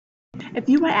If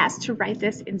you were asked to write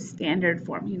this in standard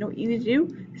form, you know what you need to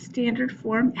do? Standard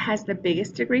form has the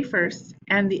biggest degree first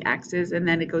and the x's, and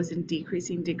then it goes in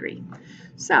decreasing degree.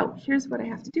 So here's what I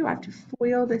have to do. I have to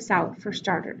FOIL this out for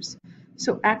starters.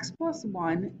 So x plus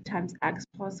 1 times x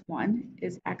plus 1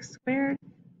 is x squared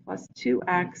plus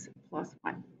 2x plus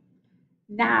 1.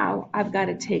 Now I've got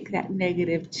to take that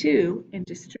negative 2 and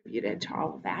distribute it to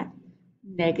all of that.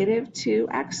 Negative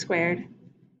 2x squared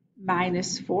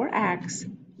minus 4x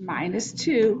minus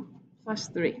 2 plus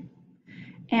 3.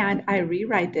 And I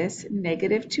rewrite this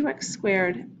negative 2x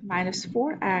squared minus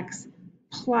 4x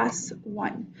plus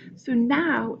 1. So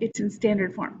now it's in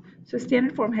standard form. So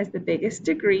standard form has the biggest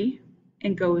degree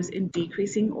and goes in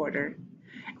decreasing order.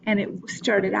 And it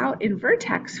started out in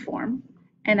vertex form,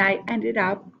 and I ended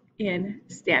up in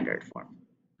standard form.